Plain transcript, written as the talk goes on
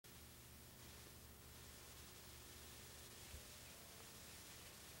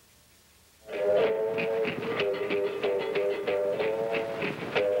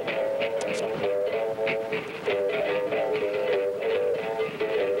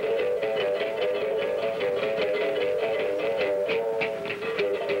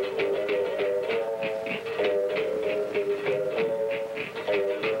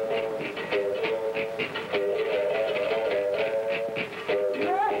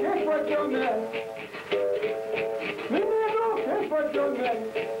Menino, quem foi teu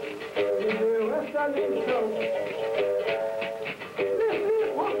mestre? Me deu essa lição. Disse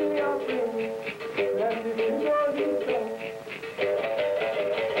o que aprendi, mestre Bimba.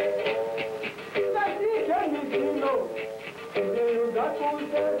 Mestre que me ensinou, veio da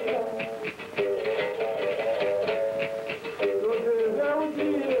conceição.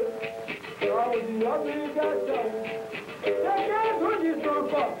 De obrigação, chegando de São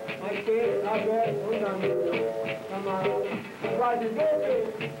Paulo, mas tem aberto na minha camarada, vai de beber,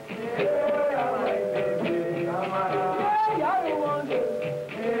 vai beber, camarada,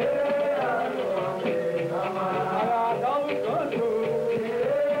 camarada, dá no canto,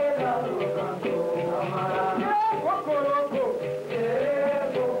 camarada, cocorocô,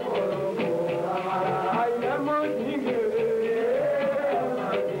 camarada, aí é mandingue.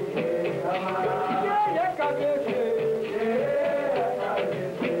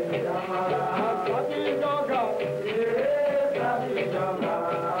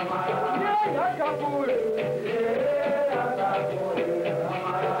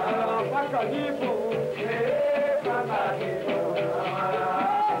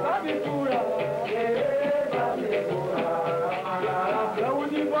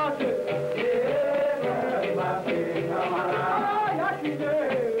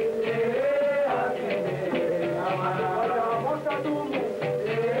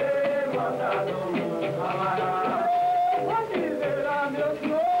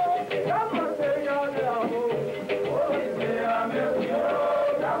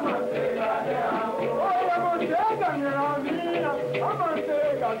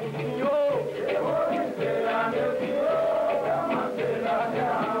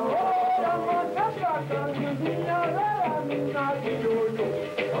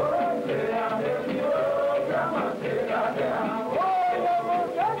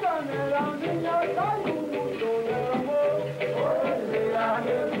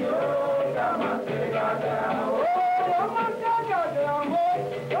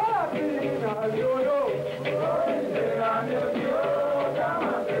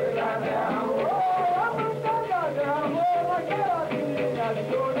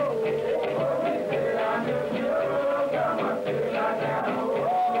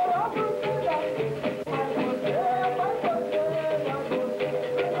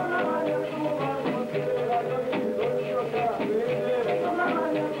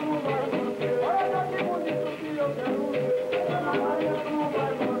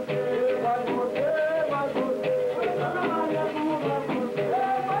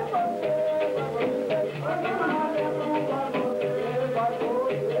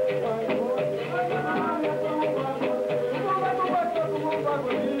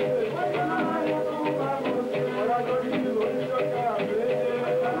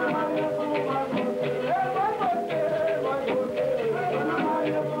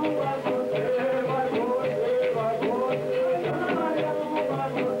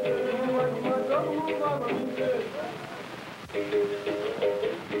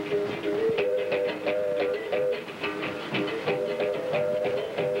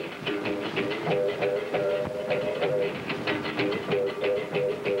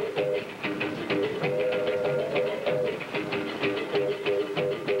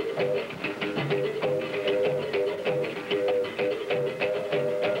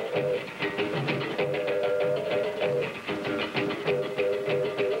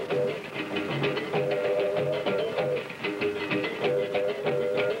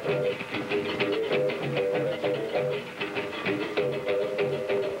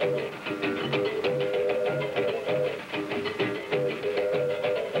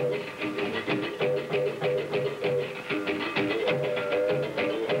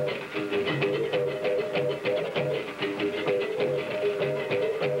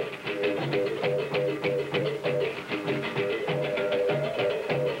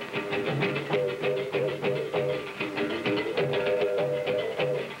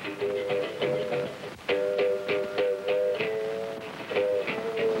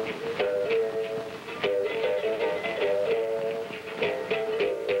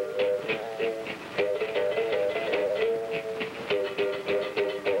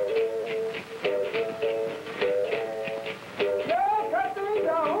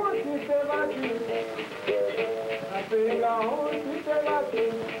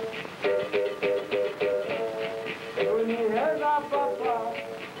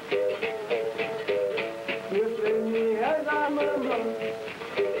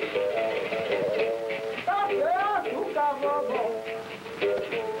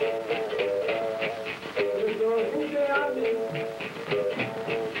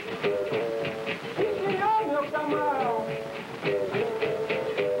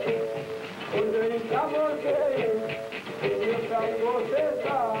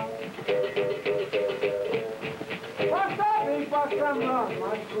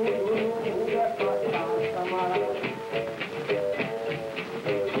 tudo no mundo é passar, camarada.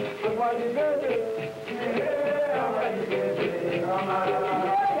 Água de beber, água de beber, camarada.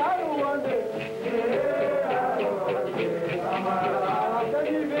 Água de beber, água de beber, camarada. Água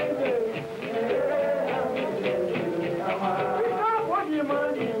de beber, camarada. E campo de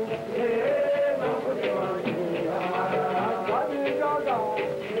mandinho, campo de mandinho, camarada. Pode jogar, pode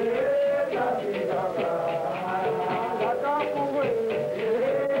jogar.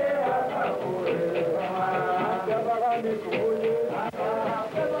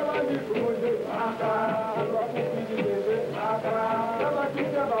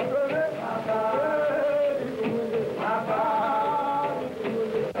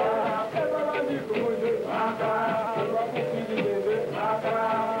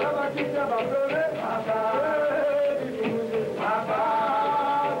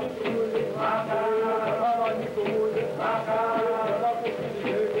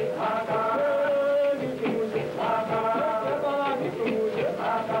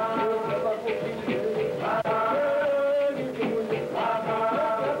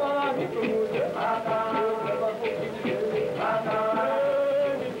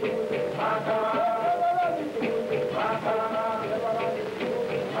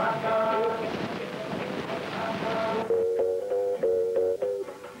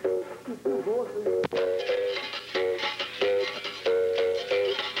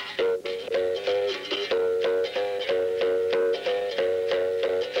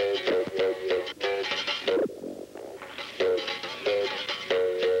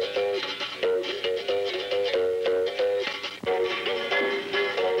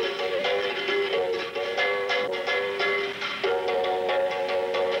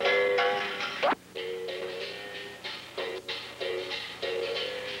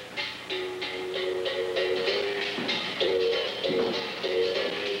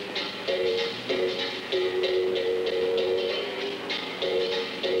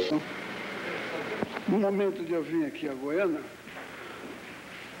 No momento de eu vir aqui a Goiânia,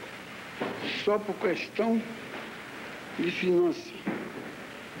 só por questão de finanças.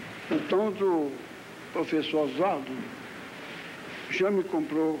 Então, o professor Oswaldo já me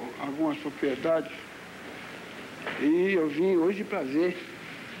comprou algumas propriedades e eu vim hoje para ver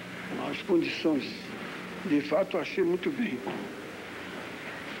as condições. De fato, eu achei muito bem.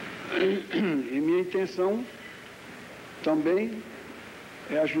 E minha intenção também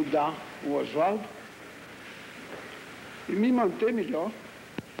é ajudar o Oswaldo e me manter melhor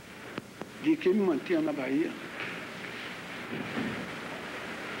de que me mantinha na Bahia.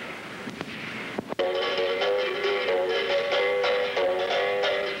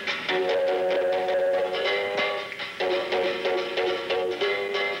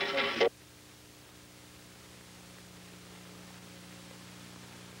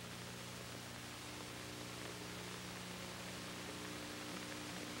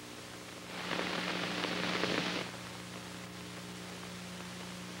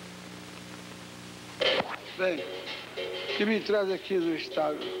 Bem, o que me traz aqui no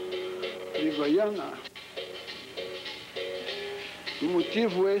estado de Goiânia, o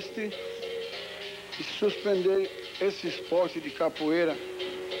motivo este de suspender esse esporte de capoeira,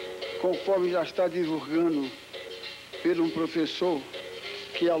 conforme já está divulgando por um professor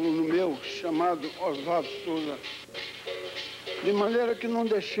que é aluno meu, chamado Oswaldo Souza, de maneira que não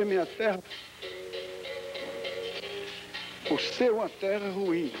deixei minha terra por ser uma terra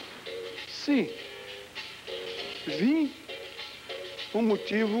ruim. Sim. Vim por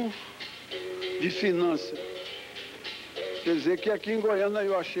motivo de finança. Quer dizer que aqui em Goiânia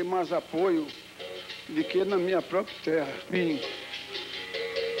eu achei mais apoio do que na minha própria terra. Vim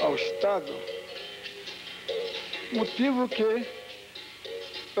ao Estado, motivo que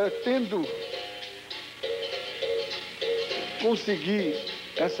pretendo conseguir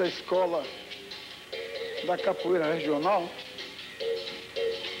essa escola da capoeira regional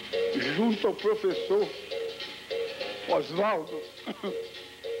junto ao professor Oswaldo.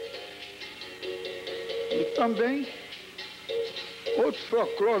 E também outros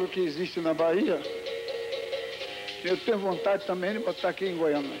folclore que existem na Bahia, eu tenho vontade também de botar aqui em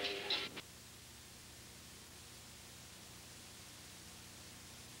Goiânia.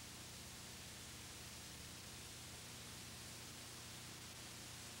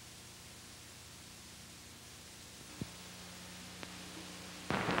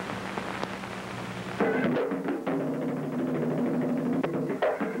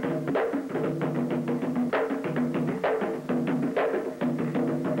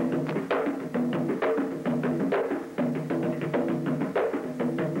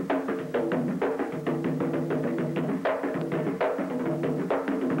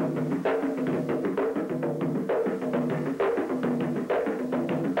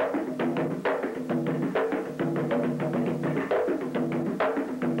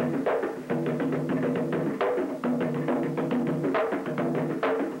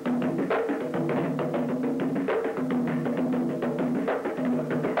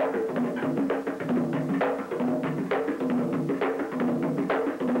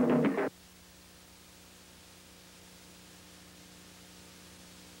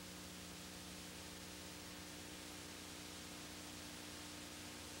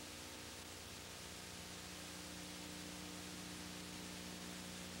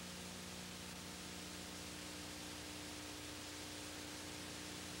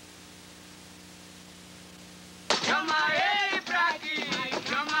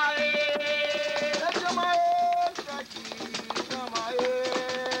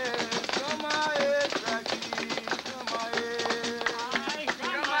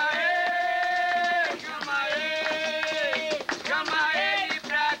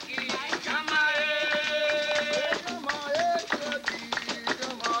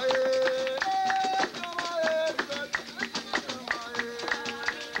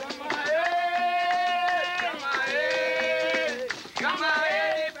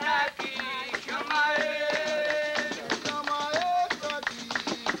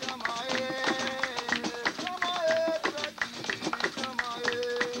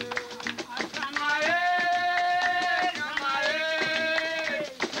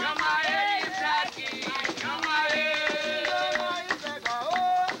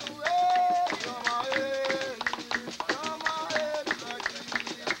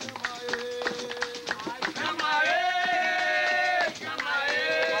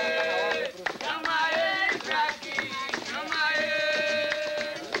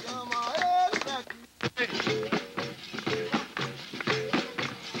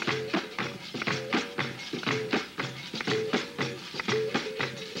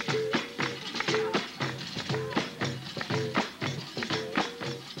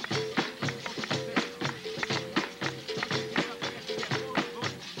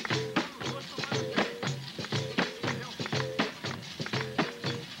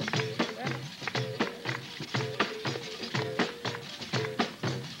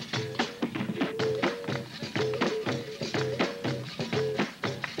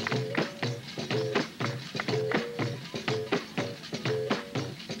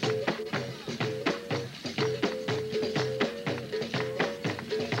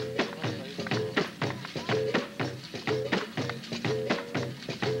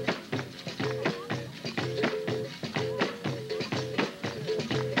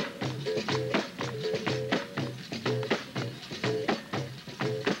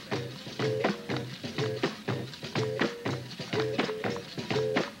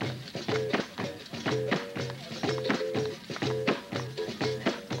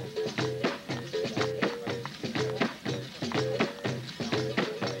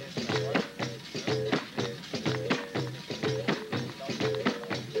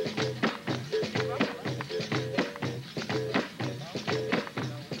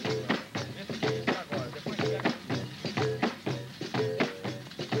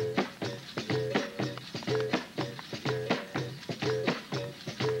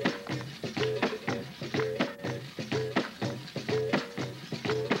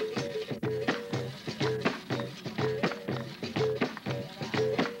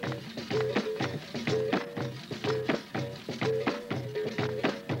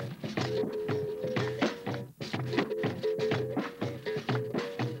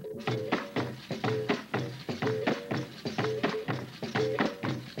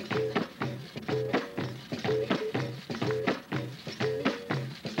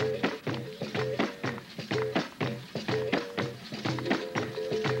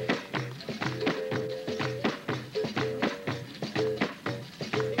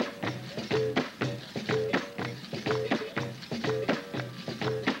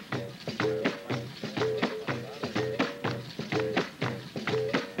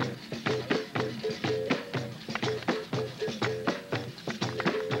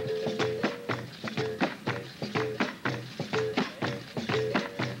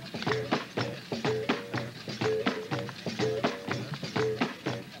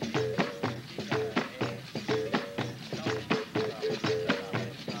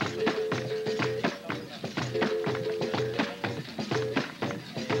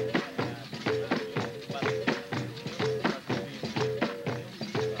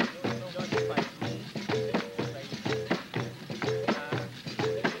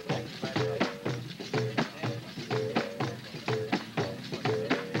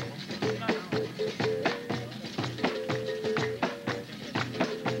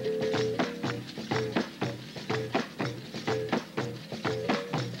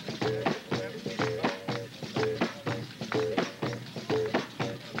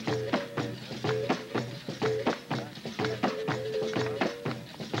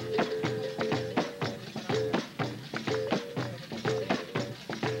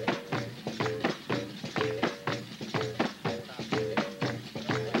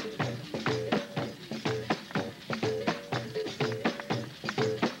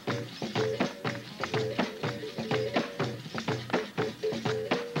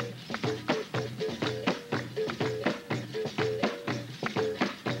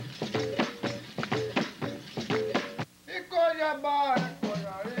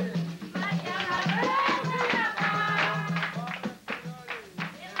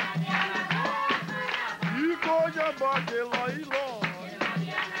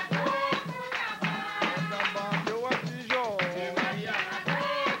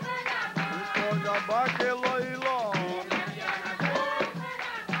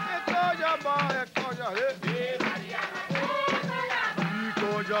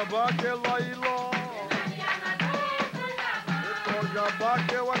 jabá que lá e lá. Jabá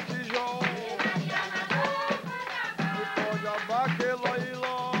que eu atijó. Jabá que lá e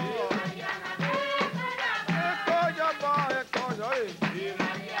lá. Jabá é coisa aí.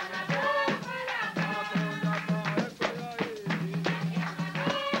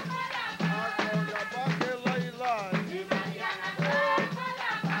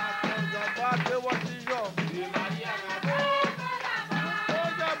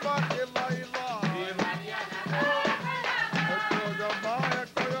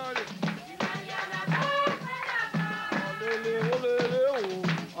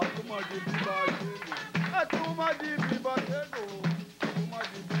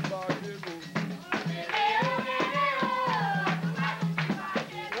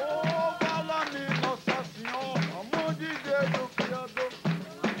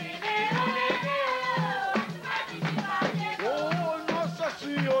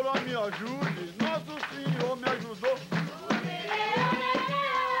 Ajude, nosso Senhor me ajudou.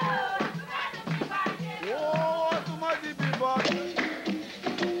 Ô, turma de bigode.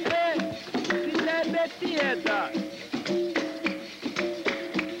 Ei, se deve piedade.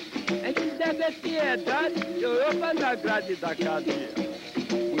 É que deve piedade, eu vou na grade da cadeia.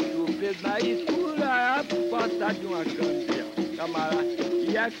 Muito preso na escura, por passar de uma candeia. Camarada,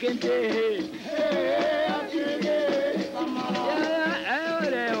 e a quem terrei. A quem terrei, camarada.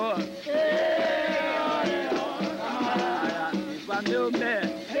 Meu mé,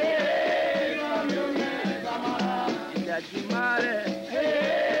 camarada, ilha de maré,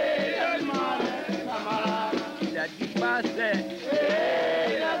 camarada, ilha de passé,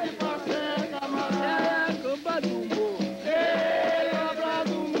 camarada, cobra do morro,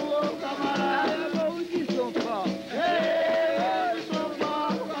 camarada, morro de São Paulo,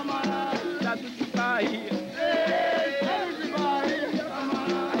 camarada, estado de Bahia,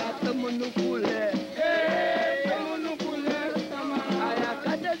 camarada, tamo no culé.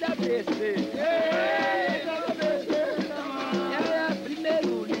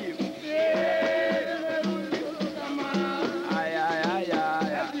 Primeiro livro. Ai, ai, ai, ai.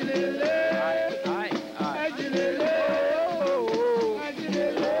 É de lelê. Ai, ai. É de lelê. É de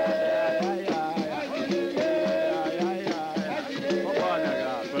lelê. Ai, ai, ai. É de lelê. Ai, ai, ai. É de lelê. Vambora,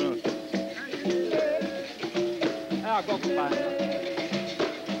 galera. Pronto. É agora que passa.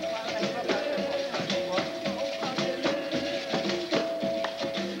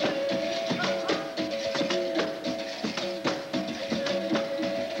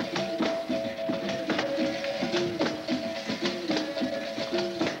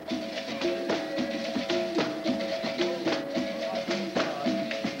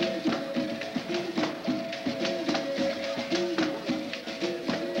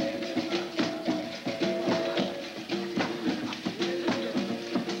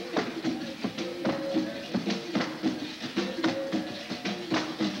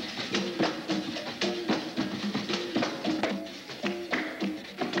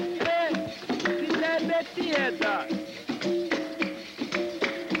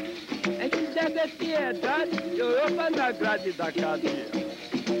 Na grade da cadeia,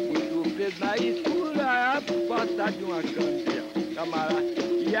 muito preso na escura, por passar de uma candeia. Camarada,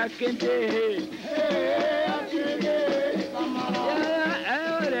 e a quem terrei, camarada,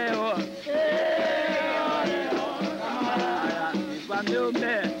 camarada, viva meu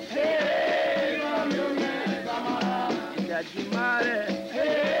mé, camarada, ilha de maré,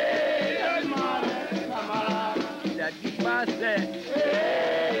 camarada, ilha de passé,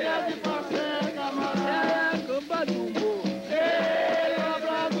 do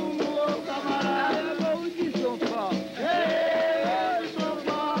morro, camarada, morro de São Paulo,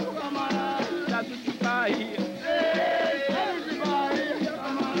 camarada, estado de Bahia,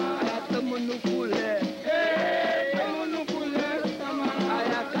 camarada, tamo no culé, camarada,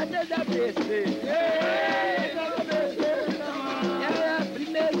 aí a casa da BC,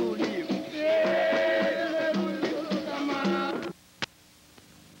 primeiro livro, camarada.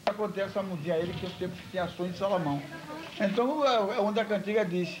 Acontece a mudar ele que eu sempre tinha ações de Salomão. Então é onde a cantiga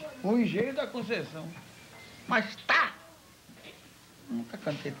disse, o engenho da Conceição. Mas tá! Nunca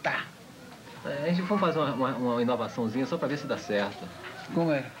cantei tá. A gente foi fazer uma inovaçãozinha só para ver se dá certo.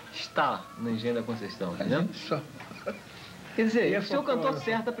 Como é? Está no engenho da Conceição, entendeu? Só. Quer dizer, o senhor cantou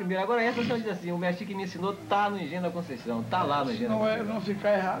certo a primeira. Agora essa o senhor diz assim, o mestre que me ensinou tá no engenho da Conceição, tá lá no engenho da Conceição. Não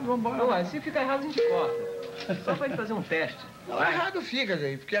ficar errado, vamos embora. Não, se ficar errado a gente corta. Só pra gente fazer um teste. Não, errado fica,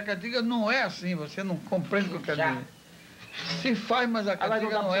 Zé, porque a cantiga não é assim, você não compreende o que eu quero dizer. Se faz, mas a cantiga não é assim.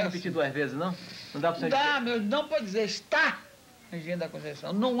 Não dá pra você repetir 2 vezes, não? Não dá pra você... Dá, meu, não pode dizer está. Engenho da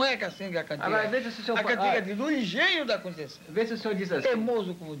Conceição. Não é assim que a cantiga. Agora, vê se o senhor a cantiga diz do Engenho da Conceição. Vê se o senhor diz assim.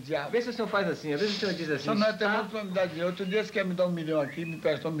 Teimoso como o diabo. Vê se o senhor faz assim, vê se o senhor diz assim. Só não é teimoso pra me dar dinheiro. Outro dia você quer me dar 1 milhão aqui, me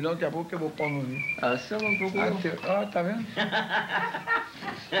prestou 1 milhão, daqui a pouco eu vou pôr no rio. Ah, o senhor não procurou. Ó, tá vendo?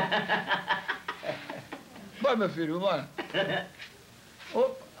 Bora, meu filho, bora.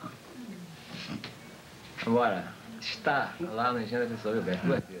 Opa. Agora, está lá no Engenho da Conceição, Gilberto,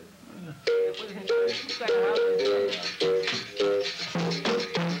 2 vezes. Depois a gente vai ficar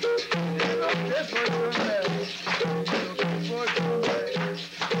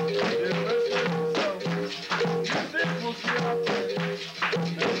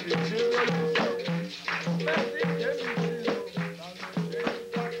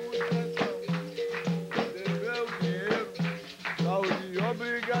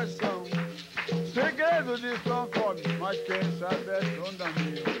Segredo de São Come, mas quem sabe é sonda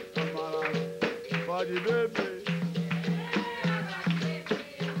minha, camarada, pode beber.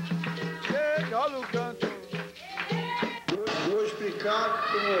 Chega no canto. Vou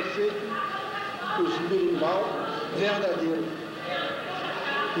explicar como é feito os berimbau verdadeiro.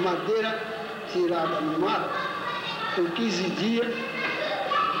 Madeira tirada no mato, com 15 dias,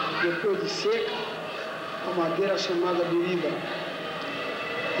 depois de seca, a madeira chamada beriba.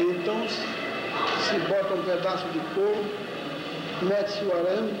 Então, se bota um pedaço de couro, mete-se o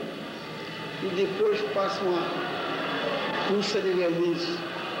arame e depois passa uma pulsa de verniz.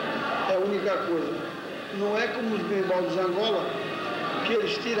 É a única coisa. Não é como os berimbau de Angola, que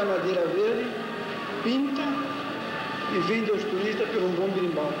eles tiram a madeira verde, pintam e vendem aos turistas por um bom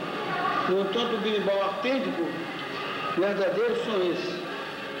berimbau. No entanto, o berimbau autêntico, verdadeiro, são esses.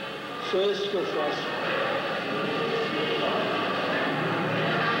 São esses que eu faço.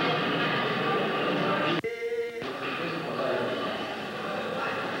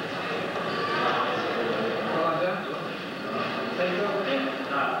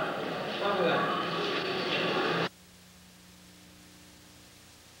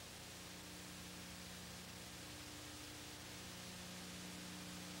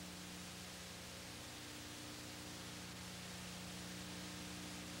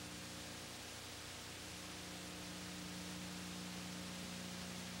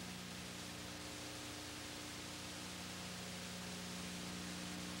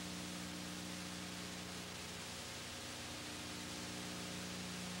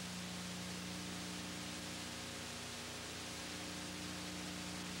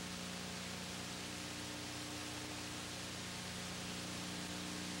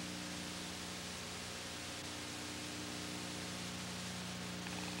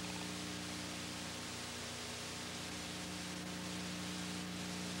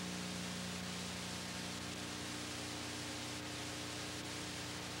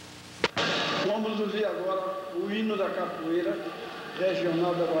 Vamos ouvir agora o hino da capoeira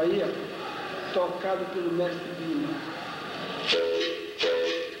regional da Bahia, tocado pelo Mestre Bimba.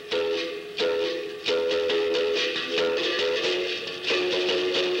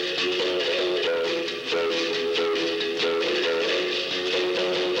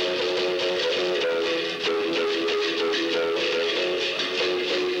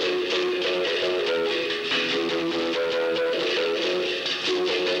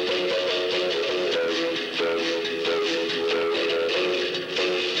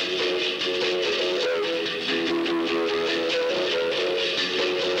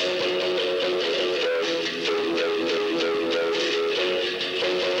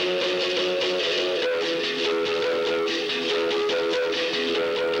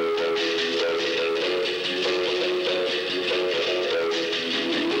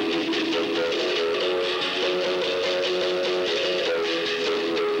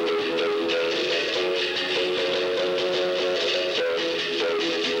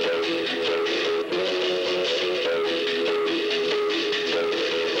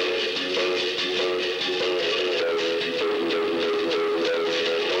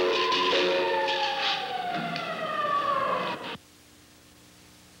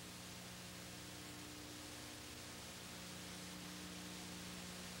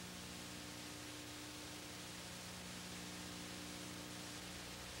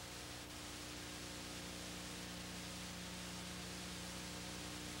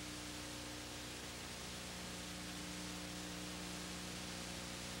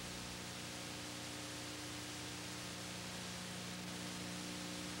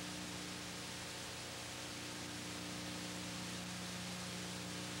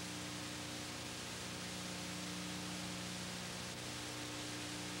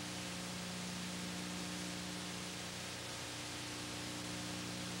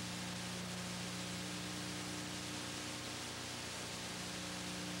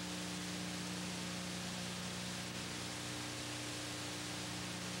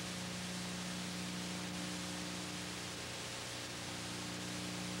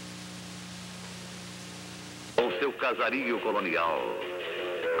 velho casario colonial,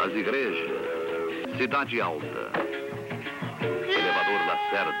 as igrejas, Cidade Alta, Elevador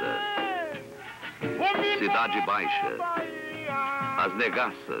Lacerda, Cidade Baixa, as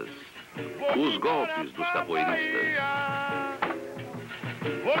negaças, os golpes dos capoeiristas.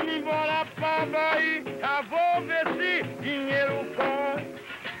 Vou-me embora pra Bahia, vou ver se dinheiro corre.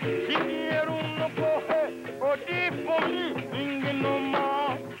 Se dinheiro não correr, ou de fome, ninguém não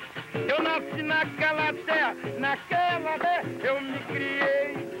morre. Eu nasci naquela terra eu me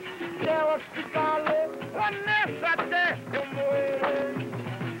criei. Se eu hospitalei, nessa terra eu morrerei.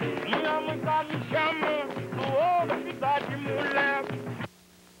 Minha mãe tá me chamando, do hospital de mulher.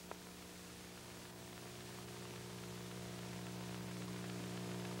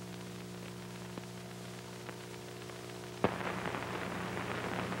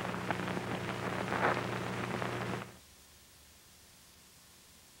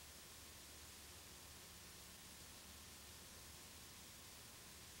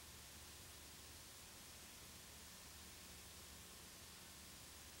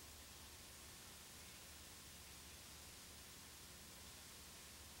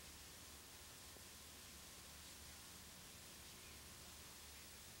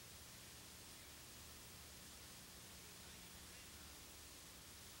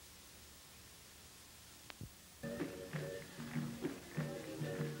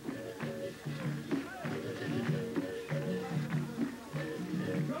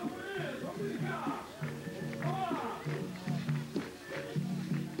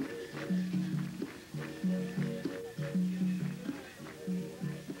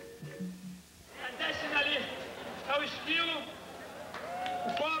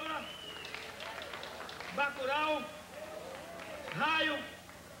 Raio,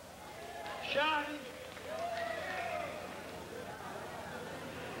 chave,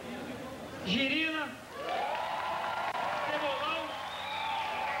 girina, cebolão,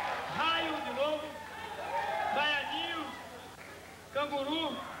 raio de novo, baianinho,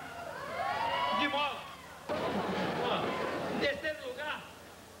 canguru, de mola. Em terceiro lugar,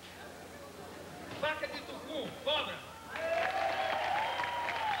 faca de tucum, cobra.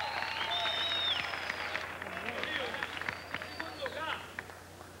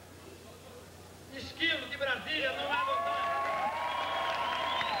 Esquilo de Brasília, não há vontade.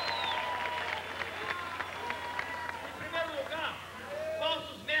 Em primeiro lugar,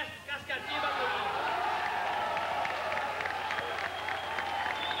 falsos mestres, cascatinho natural.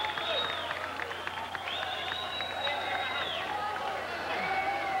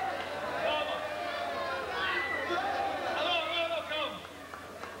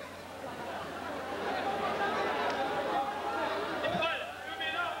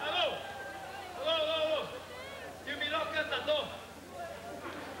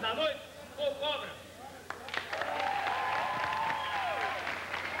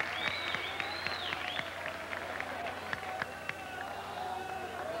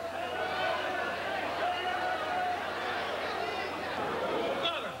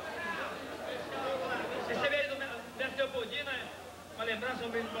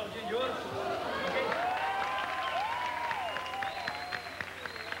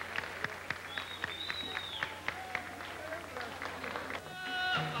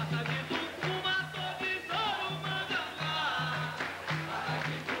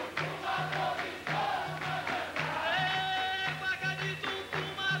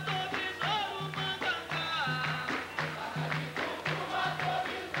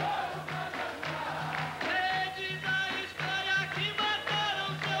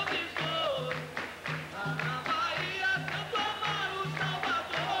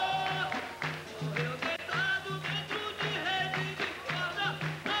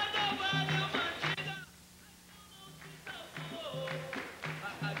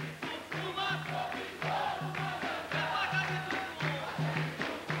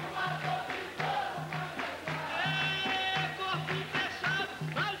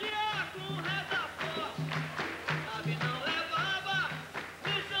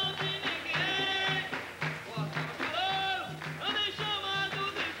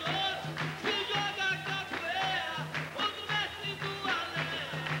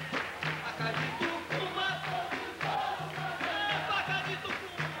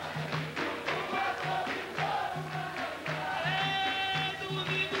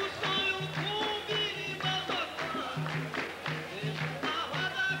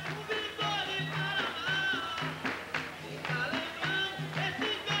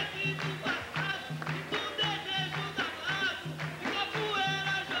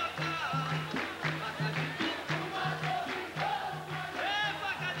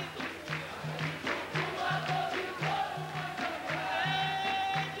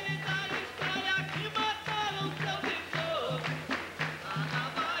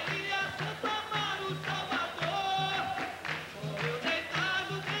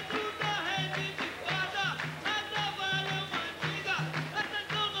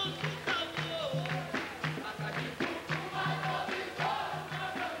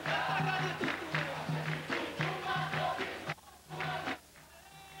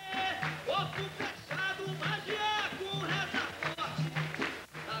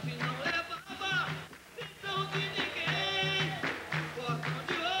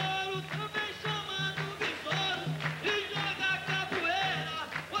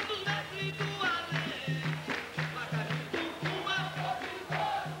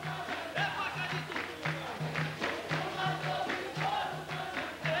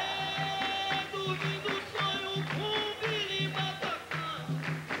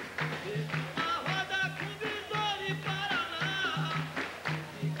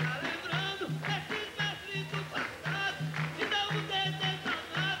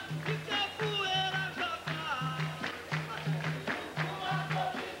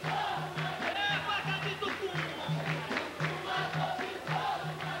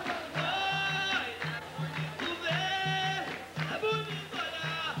 bonito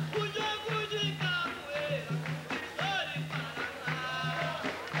olhar o jogo de capoeira.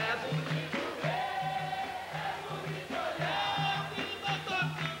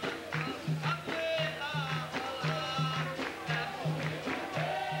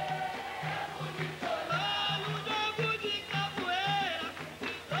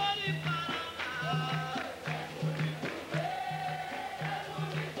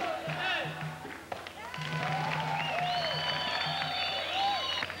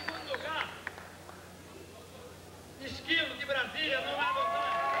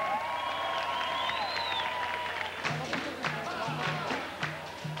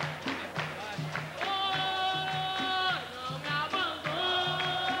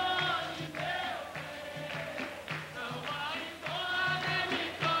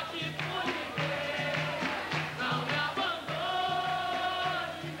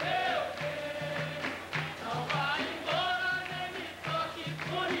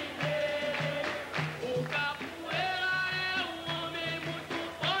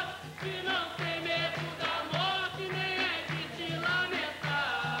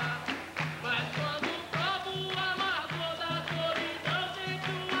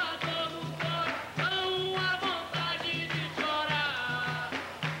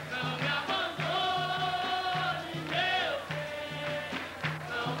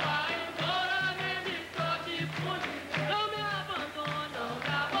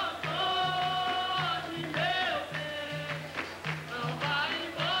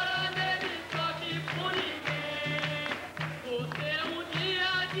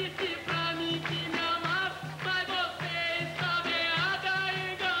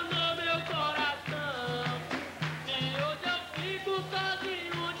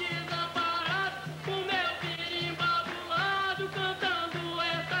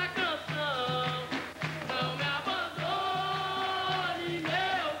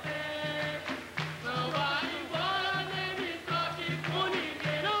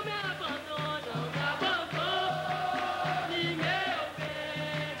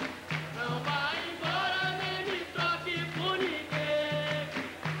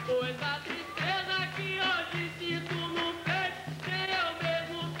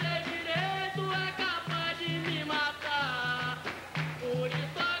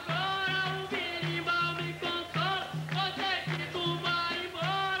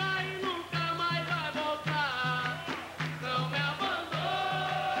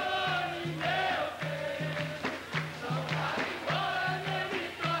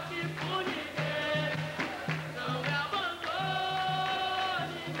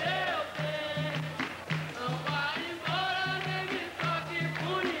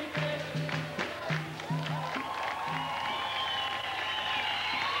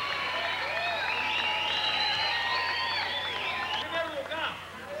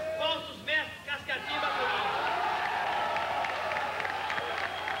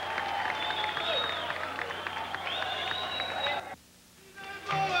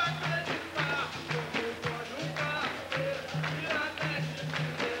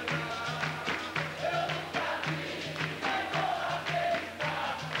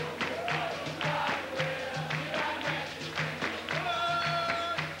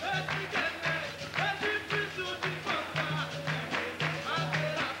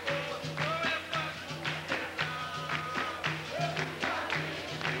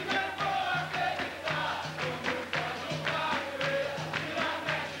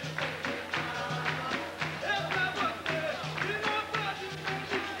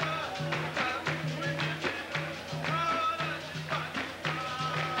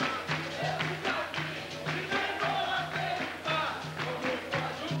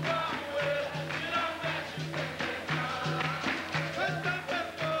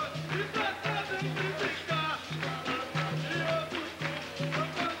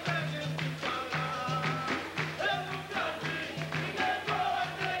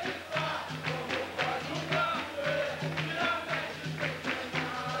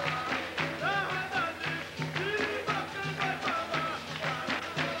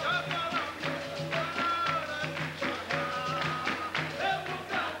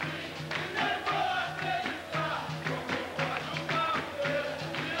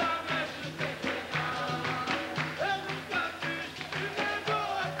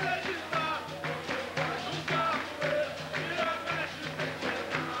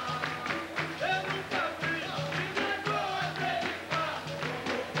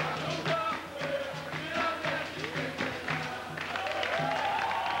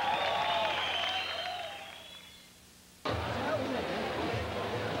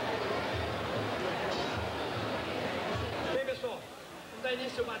 dar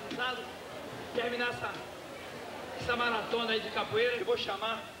início ao batizado, terminar essa maratona aí de capoeira, eu vou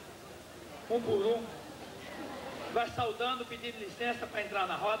chamar um por um, vai saudando, pedindo licença para entrar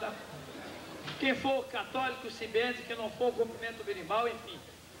na roda. Quem for católico se benze, quem não for cumprimenta o berimbau, enfim.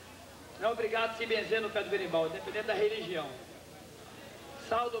 Não é obrigado a se benzer no pé do berimbau, dependendo da religião.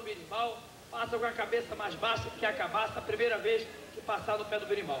 Sauda o berimbau, passa com a cabeça mais baixa que a cabaça a primeira vez que passar no pé do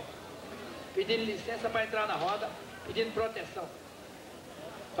berimbau. Pedindo licença para entrar na roda, pedindo proteção.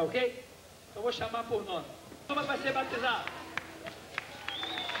 Tá ok? Então vou chamar por nome. Toma para ser batizado.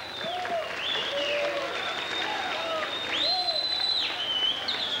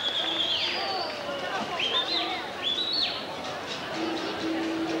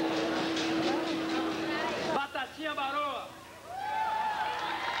 Batatinha Baroa.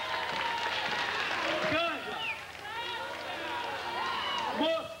 Canja.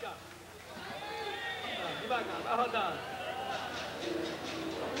 Mosca. Devagar, vai rodando.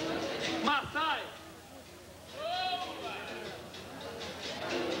 Maçai.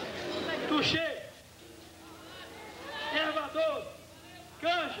 Tuxê. Ervador.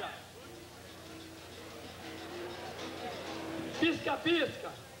 Canja.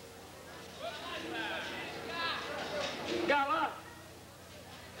 Pisca-pisca. Galá.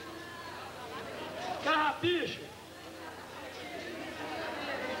 Carrapicho.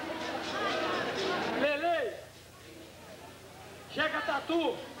 Lelei. Chega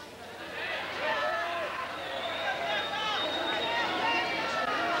Tatu.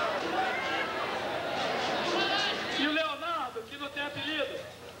 E o Leonardo, que não tem apelido.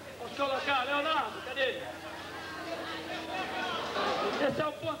 Vamos colocar, Leonardo, cadê ele? Esse é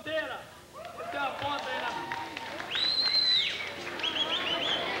o Ponteira. Ele tem uma ponta aí na...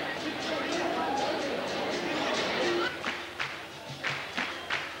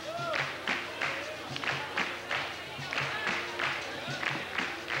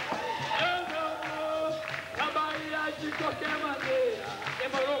 De qualquer maneira,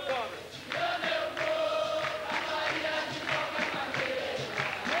 demorou, cobra. Eu vou pra Bahia de qualquer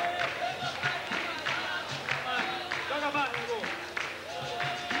maneira. Joga mais, meu gol.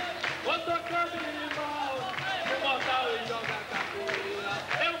 Vou tocando berimbau, vou botar e jogar capoeira.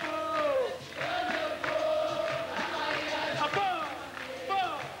 Eu vou pra Bahia de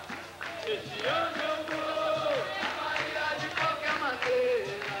bom. Esse ano eu vou pra Bahia de qualquer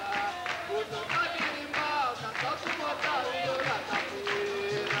maneira. Vou tocar berimbau, cantar botar e jogar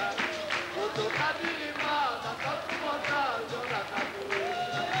capoeira.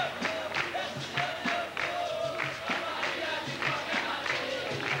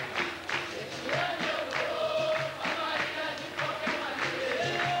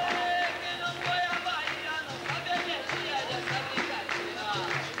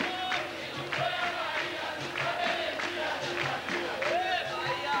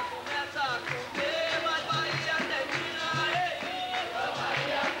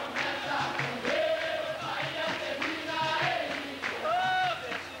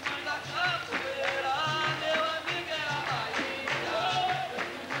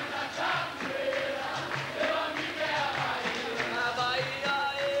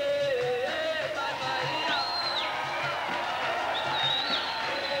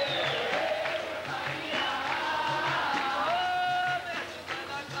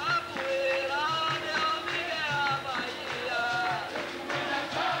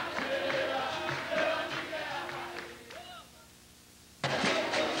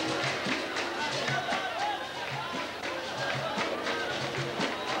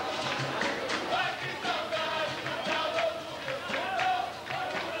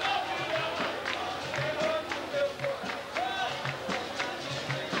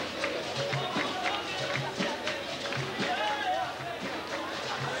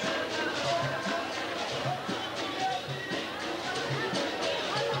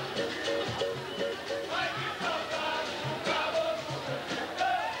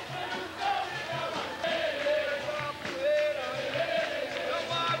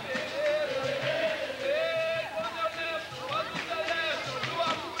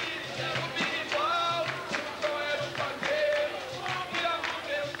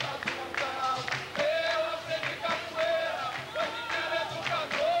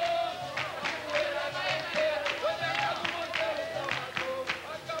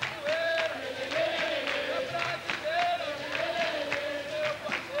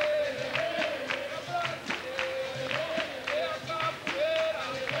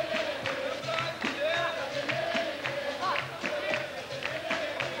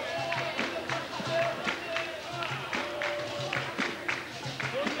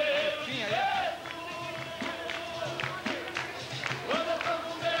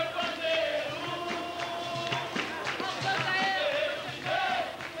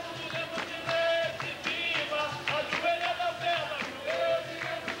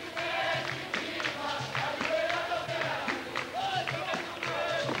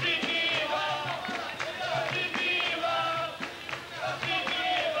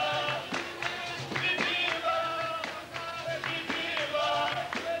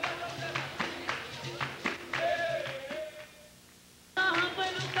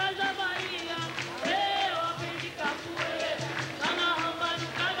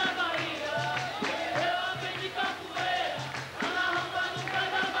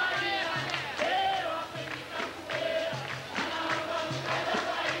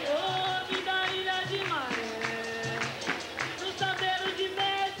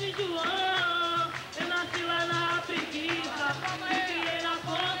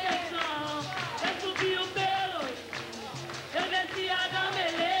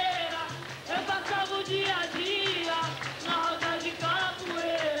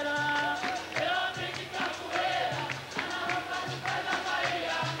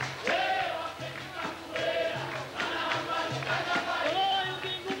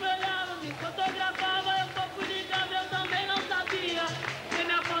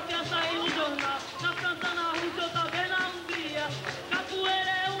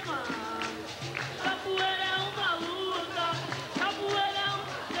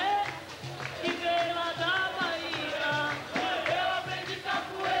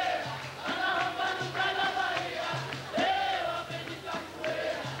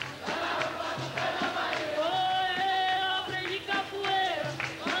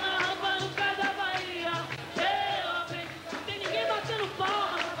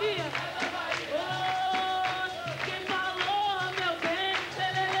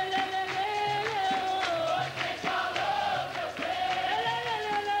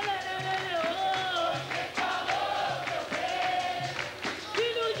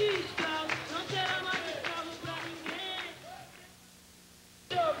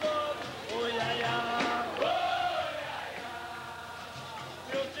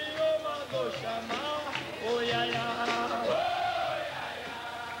 vou chamar, oi, ai, ai.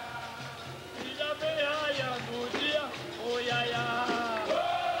 E já vem raiando o dia, oi, ai, ai.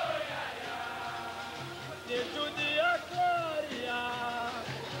 Deixa o dia clarear,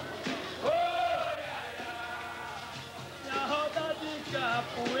 oi, ai, ai. E a roda de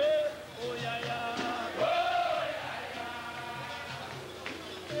capoeira, oi, ai, ai.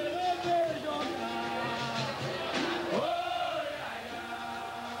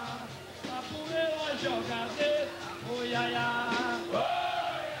 Jogadeira, oi, ai, ai.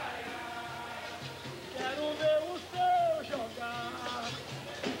 Quero ver o seu jogar.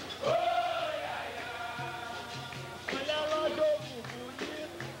 Oi, ai, ai. Olha lá, jogo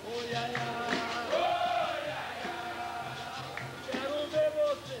bonito, oi, ai, ai. Quero ver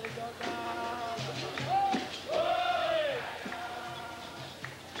você jogar. Oi,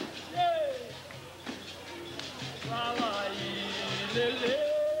 ai, lá, lá, e lelê.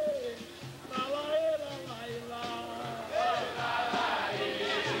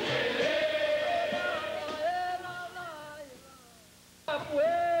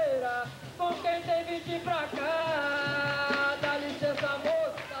 Capoeira, com quem tem que vir pra cá. Dá licença,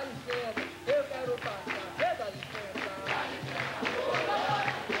 moço, dá licença. Eu quero passar, dá licença.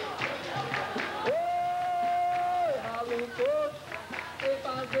 Oi, ralo todo, sem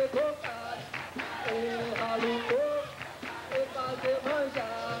fazer cocada. Oi, ralo todo, sem fazer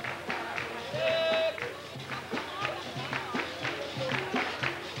manjar.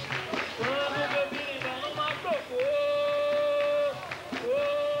 Quando bebi, não matou.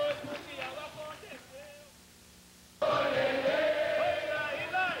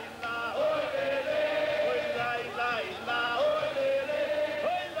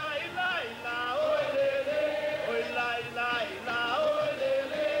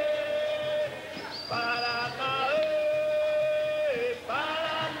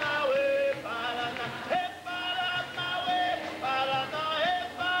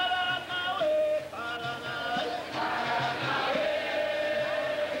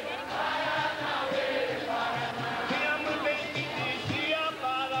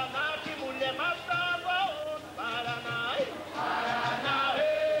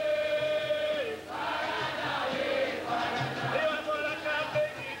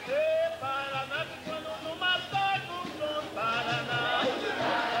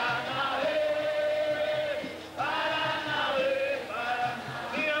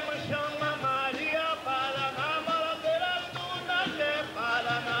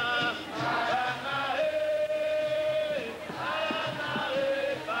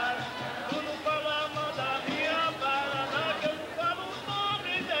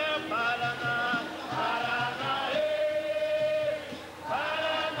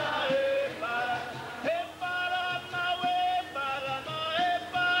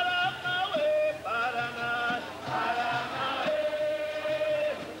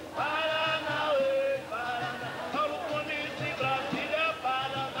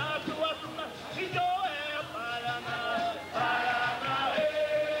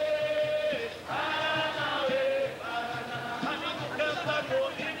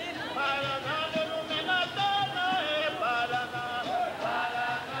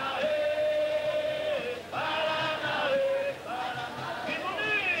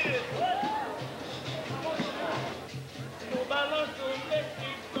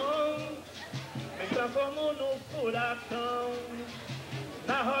 Transformo num furacão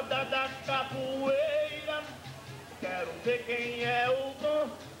na roda da capoeira. Quero ver quem é o bom.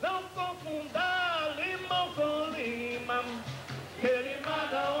 Não confunda limão com lima. Que lima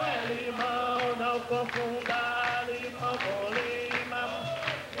não é limão. Não confunda limão com lima.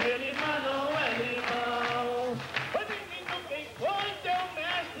 Que lima não é limão. Oi, menino, quem foi teu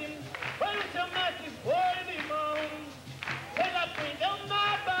mestre? Foi o seu mestre, foi limão. Ele aprendeu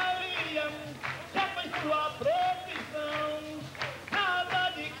na Bahia. Já foi sua profissão, nada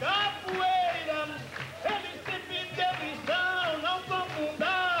de capoeira, ele sempre deu visão, não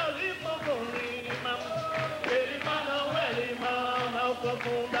confunda limão com lima, que lima não é limão, não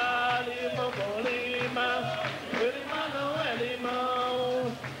confunda limão com lima, que lima não é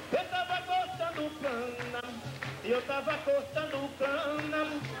limão. Eu tava cortando cana, eu tava cortando cana,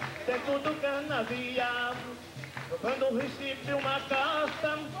 dentro do canavial. Quando recebi uma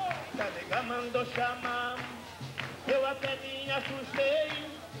carta, a nega mandou chamar. Eu até me assustei,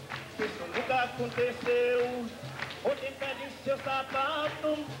 isso nunca aconteceu. Ontem pede seu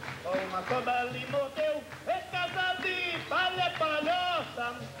sapato, uma cobra lhe mordeu. É casa de palha, é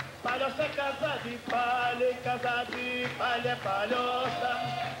palhoça. Palhoça é casa de palha, casa de palha, é palhoça.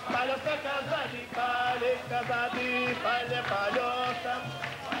 Palhoça é casa de palha, casa de palha, é palhoça.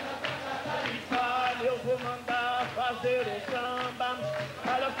 fazer o samba.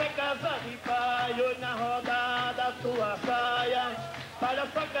 Para você casa de pai, hoje na roda da sua saia. Para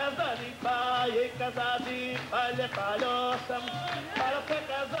sua casa de pai, e casa de palha palhoça. Para sua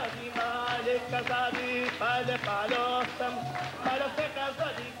casa de malha, e casa de palha palhoça. Para sua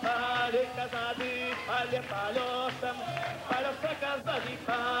casa de palha, e casa de palha palhoça. Para sua casa de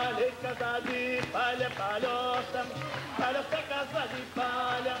palha, e casa de palha palhoça. Para sua casa de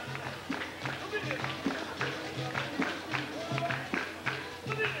palha.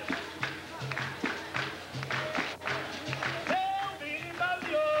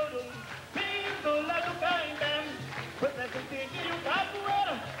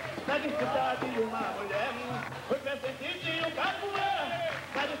 Capoeira, na dificuldade de uma mulher.